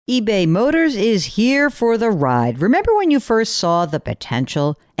eBay Motors is here for the ride. Remember when you first saw the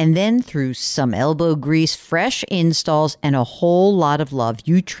potential? And then through some elbow grease, fresh installs, and a whole lot of love,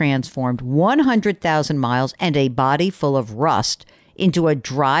 you transformed 100,000 miles and a body full of rust into a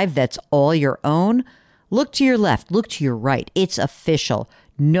drive that's all your own? Look to your left, look to your right. It's official.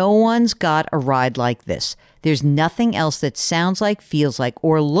 No one's got a ride like this. There's nothing else that sounds like, feels like,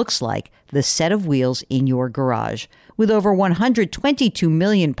 or looks like the set of wheels in your garage. With over 122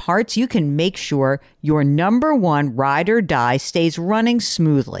 million parts, you can make sure your number one ride or die stays running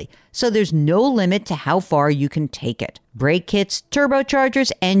smoothly. So there's no limit to how far you can take it. Brake kits,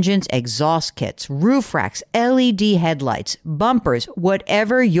 turbochargers, engines, exhaust kits, roof racks, LED headlights, bumpers,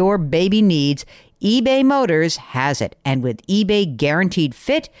 whatever your baby needs, eBay Motors has it. And with eBay Guaranteed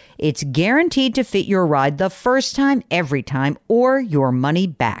Fit, it's guaranteed to fit your ride the first time, every time, or your money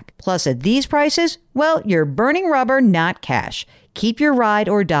back. Plus, at these prices, well, you're burning rubber, not cash. Keep your ride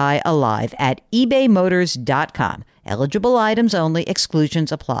or die alive at ebaymotors.com. Eligible items only.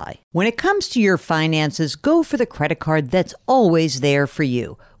 Exclusions apply. When it comes to your finances, go for the credit card that's always there for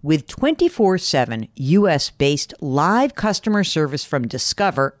you. With 24/7 U.S.-based live customer service from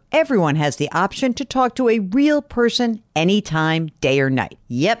Discover, everyone has the option to talk to a real person anytime, day or night.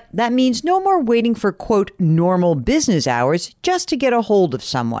 Yep, that means no more waiting for, quote, normal business hours just to get a hold of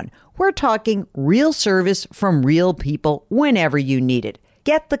someone. We're talking real service from real people whenever you need it.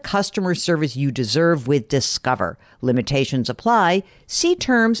 Get the customer service you deserve with Discover. Limitations apply. See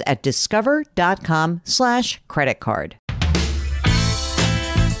terms at discover.com/creditcard.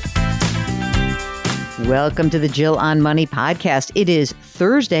 Welcome to the Jill on Money podcast. It is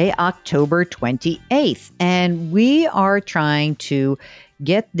Thursday, October 28th, and we are trying to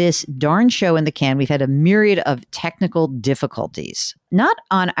get this darn show in the can. We've had a myriad of technical difficulties, not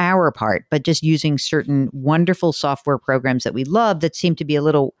on our part, but just using certain wonderful software programs that we love that seem to be a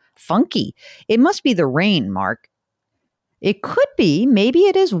little funky. It must be the rain, Mark. It could be. Maybe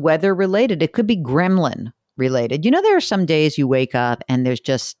it is weather related. It could be gremlin related. You know, there are some days you wake up and there's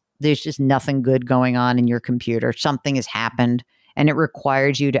just nothing good going on in your computer. Something has happened and it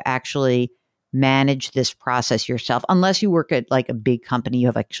requires you to actually manage this process yourself. Unless you work at like a big company, you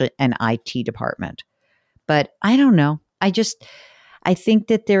have actually an IT department. But I don't know. I think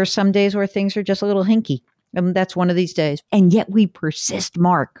that there are some days where things are just a little hinky. And that's one of these days. And yet we persist,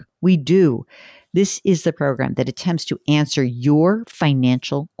 Mark. We do. This is the program that attempts to answer your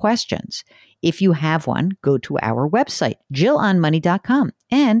financial questions. If you have one, go to our website, jillonmoney.com,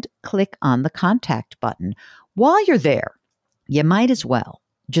 and click on the contact button. While you're there, you might as well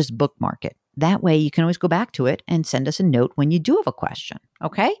just bookmark it. That way you can always go back to it and send us a note when you do have a question.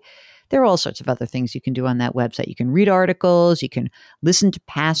 Okay? There are all sorts of other things you can do on that website. You can read articles, you can listen to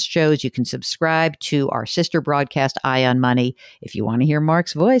past shows, you can subscribe to our sister broadcast, Eye on Money. If you want to hear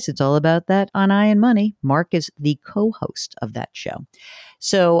Mark's voice, it's all about that on Eye on Money. Mark is the co-host of that show.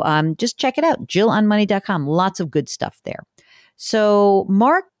 So just check it out, jillonmoney.com. Lots of good stuff there. So,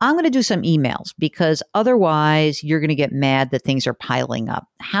 Mark, I'm going to do some emails because otherwise you're going to get mad that things are piling up.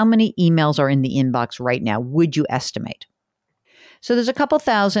 How many emails are in the inbox right now, would you estimate? So there's a couple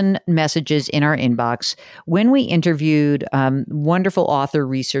thousand messages in our inbox. When we interviewed wonderful author,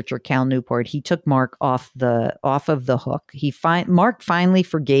 researcher Cal Newport, he took Mark off of the hook. Mark finally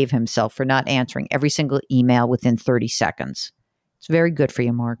forgave himself for not answering every single email within 30 seconds. It's very good for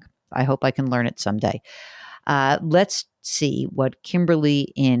you, Mark. I hope I can learn it someday. Let's see what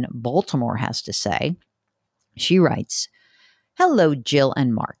Kimberly in Baltimore has to say. She writes, "Hello, Jill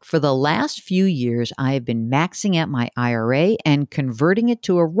and Mark. For the last few years, I have been maxing out my IRA and converting it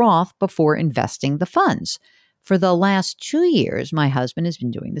to a Roth before investing the funds. For the last 2 years, my husband has been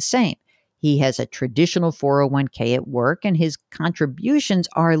doing the same. He has a traditional 401k at work, and his contributions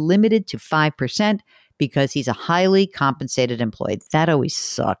are limited to 5% because he's a highly compensated employee." That always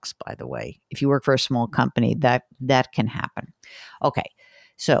sucks, by the way. If you work for a small company, that can happen. Okay.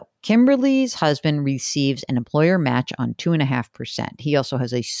 So Kimberly's husband receives an employer match on 2.5%. He also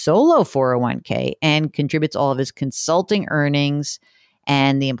has a solo 401k and contributes all of his consulting earnings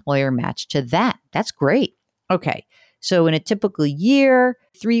and the employer match to that. That's great. Okay. So in a typical year,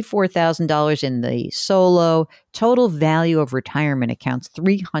 $4,000 in the solo, total value of retirement accounts,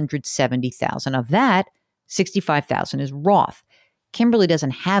 $370,000. Of that, $65,000 is Roth. Kimberly doesn't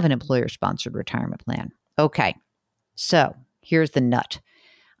have an employer-sponsored retirement plan. Okay. So here's the nut.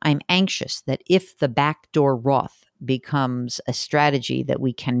 I'm anxious that if the backdoor Roth becomes a strategy that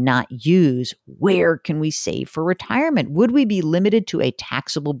we cannot use, where can we save for retirement? Would we be limited to a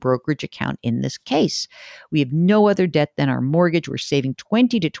taxable brokerage account in this case? We have no other debt than our mortgage. We're saving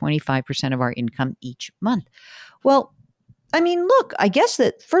 20 to 25% of our income each month. Well, I mean, look, I guess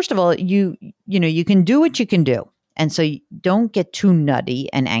that first of all, you can do what you can do. And so you don't get too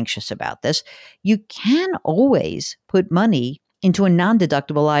nutty and anxious about this. You can always put money into a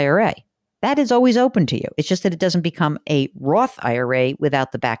non-deductible IRA. That is always open to you. It's just that it doesn't become a Roth IRA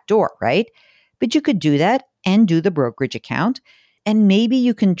without the back door, right? But you could do that and do the brokerage account. And maybe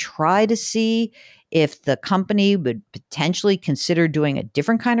you can try to see if the company would potentially consider doing a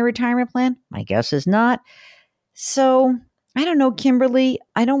different kind of retirement plan. My guess is not. So I don't know, Kimberly.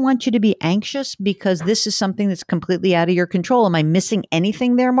 I don't want you to be anxious because this is something that's completely out of your control. Am I missing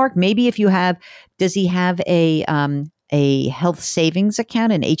anything there, Mark? Maybe if you have, does he have a health savings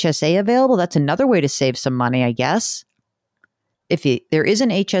account, an HSA available? That's another way to save some money, I guess. If there is an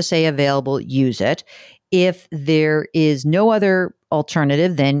HSA available, use it. If there is no other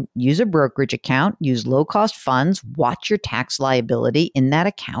alternative, then use a brokerage account, use low-cost funds, watch your tax liability in that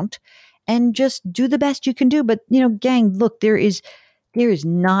account, and just do the best you can do. But, gang, look, there is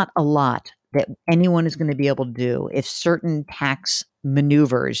not a lot that anyone is going to be able to do if certain tax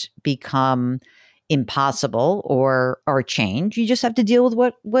maneuvers become impossible or change. You just have to deal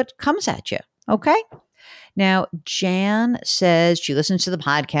with what comes at you. Okay? Now, Jan says she listens to the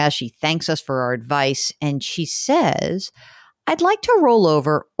podcast. She thanks us for our advice. And she says, I'd like to roll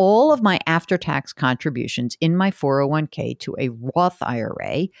over all of my after-tax contributions in my 401k to a Roth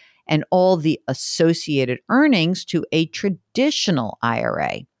IRA and all the associated earnings to a traditional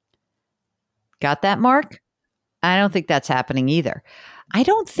IRA. Got that, Mark? I don't think that's happening either. I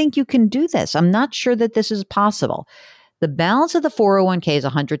don't think you can do this. I'm not sure that this is possible. The balance of the 401k is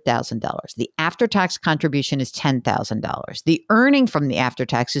 $100,000. The after-tax contribution is $10,000. The earning from the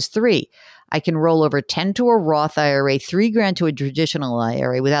after-tax is $3,000. I can roll over 10 to a Roth IRA, $3,000 to a traditional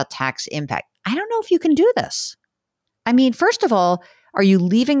IRA without tax impact. I don't know if you can do this. I mean, first of all, are you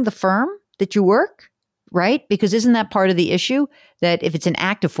leaving the firm that you work? Right? Because isn't that part of the issue? That if it's an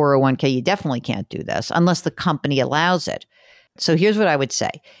active 401k, you definitely can't do this unless the company allows it. So here's what I would say.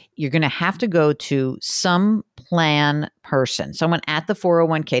 You're going to have to go to some plan person, someone at the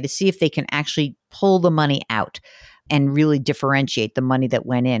 401k to see if they can actually pull the money out and really differentiate the money that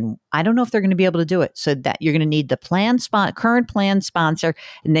went in. I don't know if they're going to be able to do it. So that you're going to need the current plan sponsor,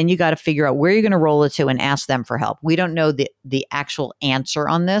 and then you got to figure out where you're going to roll it to and ask them for help. We don't know the actual answer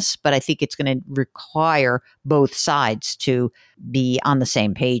on this, but I think it's going to require both sides to be on the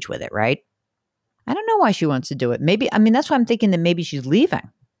same page with it, right? I don't know why she wants to do it. That's why I'm thinking that maybe she's leaving.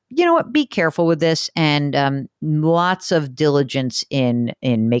 You know what? Be careful with this, and lots of diligence in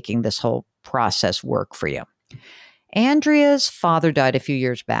making this whole process work for you. Andrea's father died a few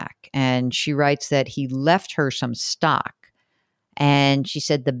years back, and she writes that he left her some stock. And she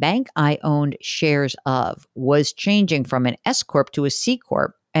said, the bank I owned shares of was changing from an S Corp to a C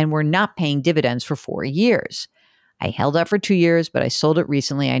Corp, and we're not paying dividends for 4 years. I held out for 2 years, but I sold it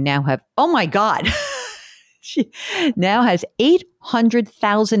recently. I now have, oh my God, she now has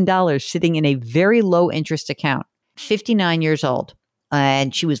 $800,000 sitting in a very low interest account, 59 years old.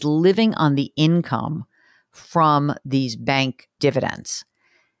 And she was living on the income from these bank dividends.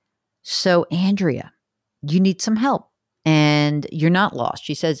 So, Andrea, you need some help and you're not lost.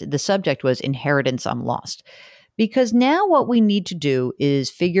 She says the subject was inheritance, I'm lost. Because now what we need to do is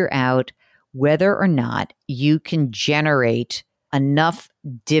figure out whether or not you can generate enough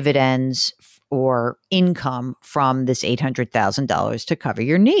dividends or income from this $800,000 to cover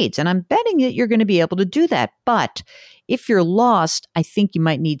your needs. And I'm betting that you're going to be able to do that. But if you're lost, I think you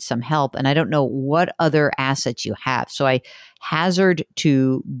might need some help. And I don't know what other assets you have. So I hazard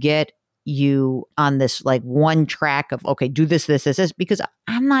to get you on this like one track of, okay, do this, because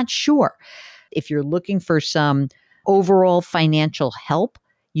I'm not sure. If you're looking for some overall financial help,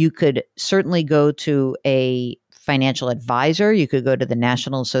 you could certainly go to a financial advisor. You could go to the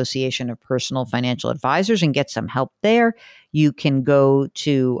National Association of Personal Financial Advisors and get some help there. You can go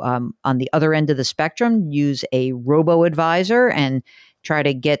to, on the other end of the spectrum, use a robo-advisor and try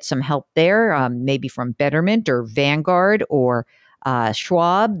to get some help there, maybe from Betterment or Vanguard or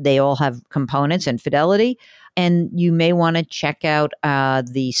Schwab. They all have components, and Fidelity. And you may want to check out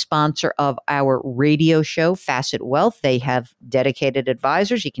the sponsor of our radio show, Facet Wealth. They have dedicated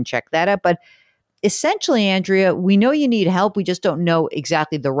advisors. You can check that out. But essentially, Andrea, we know you need help. We just don't know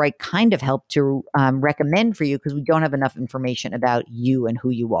exactly the right kind of help to recommend for you because we don't have enough information about you and who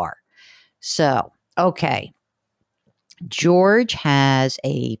you are. So, okay. George has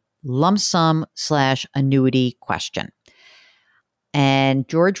a lump sum / annuity question. And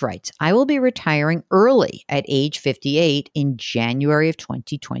George writes, I will be retiring early at age 58 in January of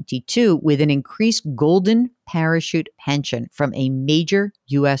 2022 with an increased golden parachute pension from a major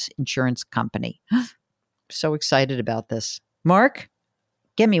U.S. insurance company. So excited about this. Mark,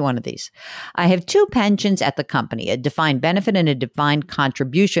 get me one of these. I have two pensions at the company, a defined benefit and a defined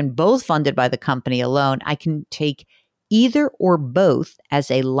contribution, both funded by the company alone. I can take either or both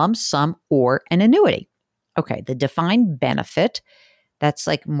as a lump sum or an annuity. Okay, the defined benefit, that's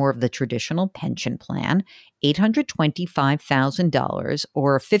like more of the traditional pension plan, $825,000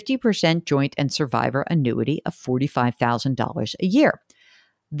 or a 50% joint and survivor annuity of $45,000 a year.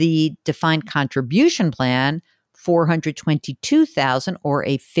 The defined contribution plan, $422,000 or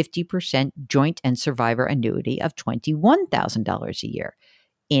a 50% joint and survivor annuity of $21,000 a year.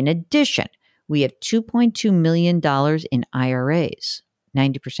 In addition, we have $2.2 million in IRAs,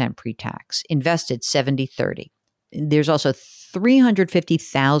 90% pre-tax, invested 70-30. There's also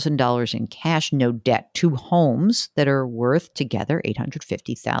 $350,000 in cash, no debt, two homes that are worth together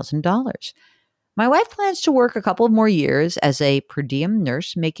 $850,000. My wife plans to work a couple of more years as a per diem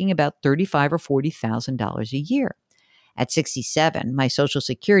nurse, making about $35,000 or $40,000 a year. At 67, my Social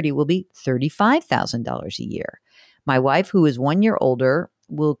Security will be $35,000 a year. My wife, who is 1 year older,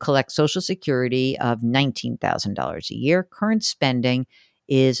 will collect Social Security of $19,000 a year. Current spending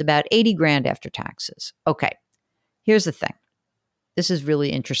is about $80,000 after taxes. Okay, here's the thing. This is really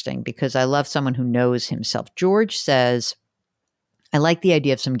interesting because I love someone who knows himself. George says, I like the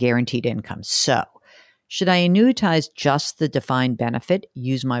idea of some guaranteed income. So, should I annuitize just the defined benefit,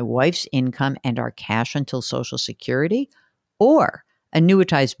 use my wife's income and our cash until Social Security, or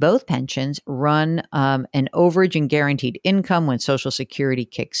annuitize both pensions, run an overage and guaranteed income when Social Security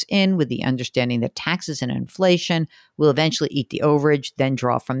kicks in with the understanding that taxes and inflation will eventually eat the overage, then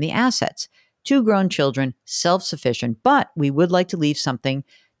draw from the assets? Two grown children, self-sufficient, but we would like to leave something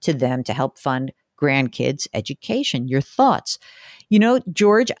to them to help fund grandkids' education. Your thoughts? You know,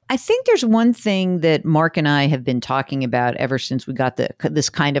 George, I think there's one thing that Mark and I have been talking about ever since we got this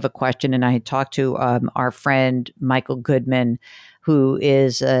kind of a question. And I had talked to our friend, Michael Goodman, who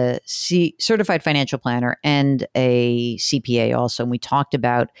is a certified financial planner and a CPA also. And we talked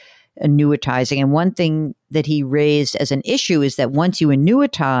about annuitizing. And one thing that he raised as an issue is that once you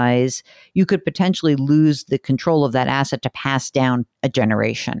annuitize, you could potentially lose the control of that asset to pass down a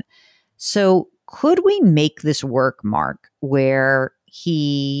generation. So could we make this work, Mark, where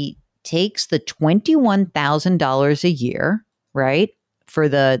he takes the $21,000 a year, right, for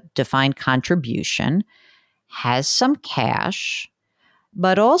the defined contribution, has some cash,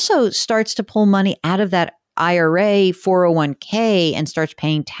 but also starts to pull money out of that IRA 401k and starts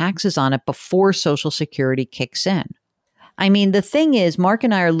paying taxes on it before Social Security kicks in? I mean, the thing is, Mark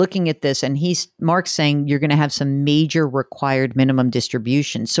and I are looking at this and Mark's saying you're going to have some major required minimum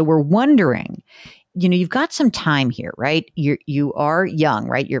distribution. So we're wondering, you know, you've got some time here, right? You are young,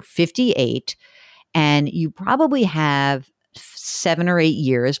 right? You're 58 and you probably have 7 or 8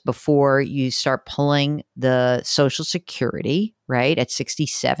 years before you start pulling the Social Security, right? At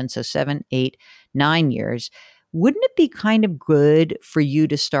 67. So 7, 8, 9 years. Wouldn't it be kind of good for you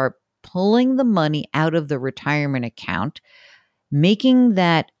to start pulling the money out of the retirement account, making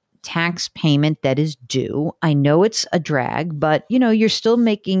that tax payment that is due? I know it's a drag, but you're still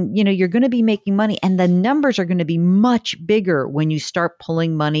making, you're going to be making money, and the numbers are going to be much bigger when you start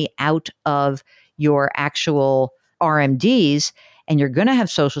pulling money out of your actual RMDs, and you're going to have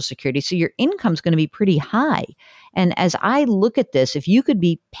Social Security. So your income's going to be pretty high. And as I look at this, if you could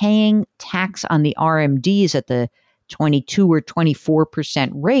be paying tax on the RMDs at the 22 or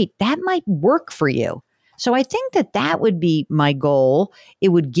 24% rate, that might work for you. So I think that would be my goal. It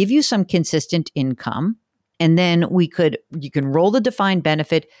would give you some consistent income. And then you can roll the defined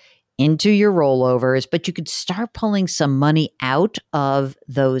benefit into your rollovers, but you could start pulling some money out of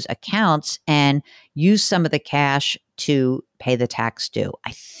those accounts and use some of the cash to pay the tax due.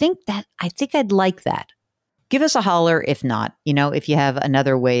 I think I'd like that. Give us a holler if not, if you have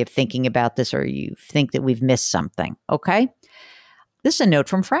another way of thinking about this or you think that we've missed something. Okay. This is a note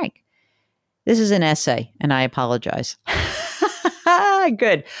from Frank. This is an essay, and I apologize.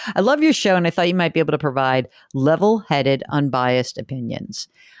 Good. I love your show, and I thought you might be able to provide level-headed, unbiased opinions.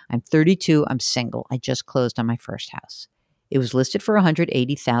 I'm 32. I'm single. I just closed on my first house. It was listed for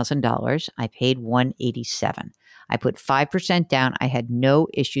 $180,000. I paid $187,000. I put 5% down. I had no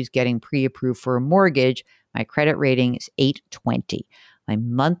issues getting pre-approved for a mortgage. My credit rating is 820. My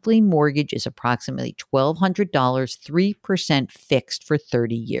monthly mortgage is approximately $1,200, 3% fixed for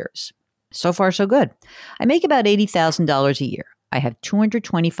 30 years. So far, so good. I make about $80,000 a year. I have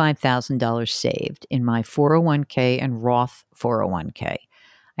 $225,000 saved in my 401k and Roth 401k.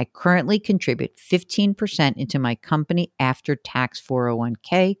 I currently contribute 15% into my company after-tax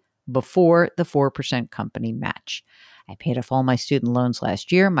 401k before the 4% company match. I paid off all my student loans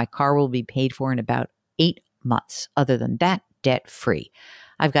last year. My car will be paid for in about 8 months. Other than that, debt-free.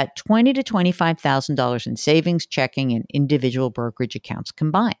 I've got $20,000 to $25,000 in savings, checking, and individual brokerage accounts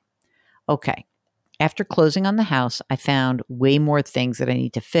combined. Okay. After closing on the house, I found way more things that I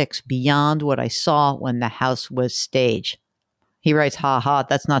need to fix beyond what I saw when the house was staged. He writes,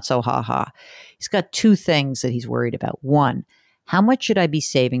 that's not so He's got 2 things that he's worried about. 1, how much should I be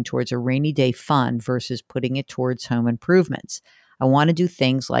saving towards a rainy day fund versus putting it towards home improvements? I want to do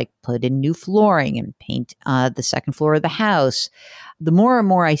things like put in new flooring and paint the second floor of the house. The more and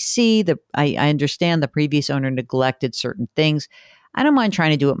more I see, I understand the previous owner neglected certain things. I don't mind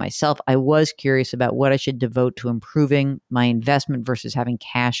trying to do it myself. I was curious about what I should devote to improving my investment versus having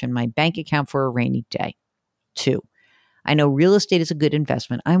cash in my bank account for a rainy day. 2, I know real estate is a good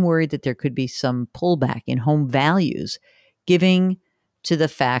investment. I'm worried that there could be some pullback in home values, giving to the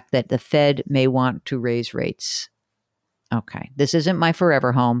fact that the Fed may want to raise rates. Okay, this isn't my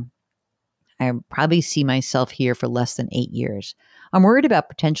forever home. I probably see myself here for less than 8 years. I'm worried about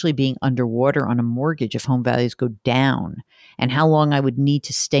potentially being underwater on a mortgage if home values go down, and how long I would need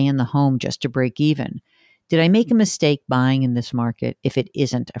to stay in the home just to break even. Did I make a mistake buying in this market if it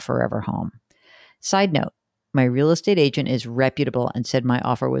isn't a forever home? Side note, my real estate agent is reputable and said my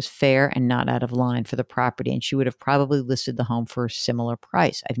offer was fair and not out of line for the property, and she would have probably listed the home for a similar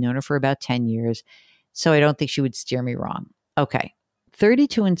price. I've known her for about 10 years, so I don't think she would steer me wrong. Okay,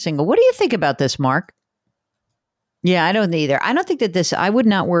 32 and single. What do you think about this, Mark? Yeah, I don't either. I don't think that I would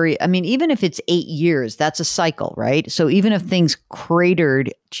not worry. I mean, even if it's 8 years, that's a cycle, right? So even if things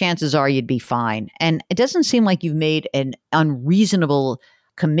cratered, chances are you'd be fine. And it doesn't seem like you've made an unreasonable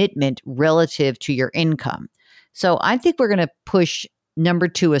commitment relative to your income. So I think we're going to push number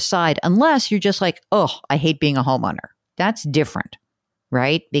 2 aside, unless you're just like, oh, I hate being a homeowner. That's different,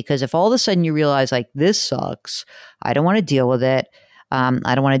 right? Because if all of a sudden you realize like, this sucks, I don't want to deal with it.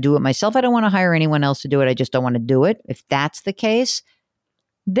 I don't want to do it myself. I don't want to hire anyone else to do it. I just don't want to do it. If that's the case,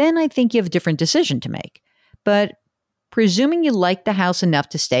 then I think you have a different decision to make. But presuming you like the house enough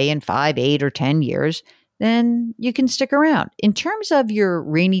to stay in 5, 8, or 10 years, then you can stick around. In terms of your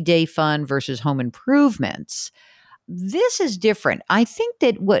rainy day fund versus home improvements, this is different. I think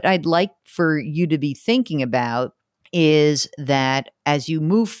that what I'd like for you to be thinking about is that as you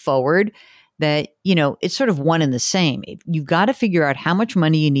move forward, that, it's sort of one and the same. You've got to figure out how much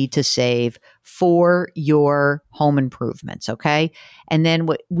money you need to save for your home improvements, okay? And then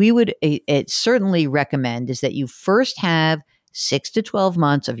what we would certainly recommend is that you first have 6 to 12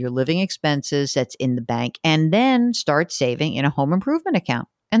 months of your living expenses that's in the bank, and then start saving in a home improvement account.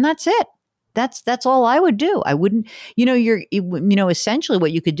 And that's it. That's all I would do. I wouldn't, essentially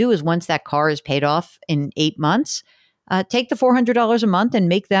what you could do is once that car is paid off in 8 months, take the $400 a month and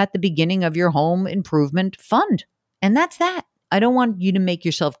make that the beginning of your home improvement fund. And that's that. I don't want you to make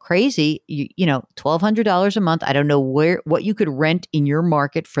yourself crazy. $1,200 a month. I don't know what you could rent in your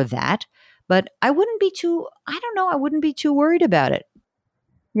market for that, but I wouldn't be too worried about it.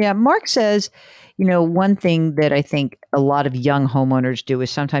 Yeah. Mark says, one thing that I think a lot of young homeowners do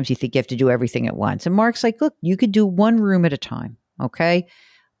is sometimes you think you have to do everything at once. And Mark's like, look, you could do one room at a time. Okay.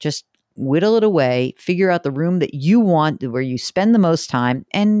 Just whittle it away, figure out the room that you want, where you spend the most time,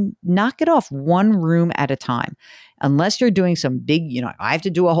 and knock it off one room at a time. Unless you're doing some big, I have to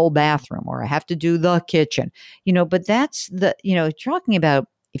do a whole bathroom or I have to do the kitchen, but that's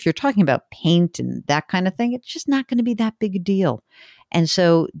if you're talking about paint and that kind of thing, it's just not going to be that big a deal. And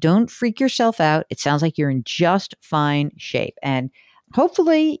so don't freak yourself out. It sounds like you're in just fine shape. And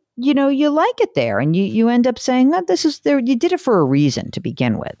hopefully, you like it there and you end up saying, oh, this is there. You did it for a reason to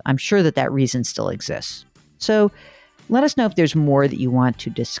begin with. I'm sure that reason still exists. So let us know if there's more that you want to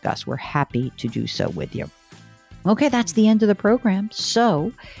discuss. We're happy to do so with you. Okay, that's the end of the program.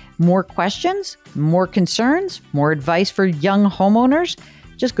 So more questions, more concerns, more advice for young homeowners?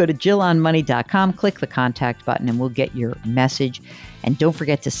 Just go to JillOnMoney.com, click the contact button, and we'll get your message. And don't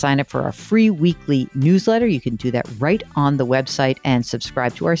forget to sign up for our free weekly newsletter. You can do that right on the website and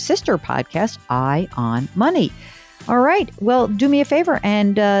subscribe to our sister podcast, Eye on Money. All right. Well, do me a favor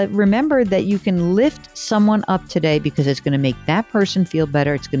and remember that you can lift someone up today because it's going to make that person feel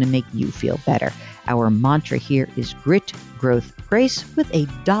better. It's going to make you feel better. Our mantra here is grit, growth, grace with a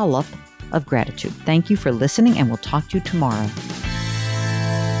dollop of gratitude. Thank you for listening, and we'll talk to you tomorrow.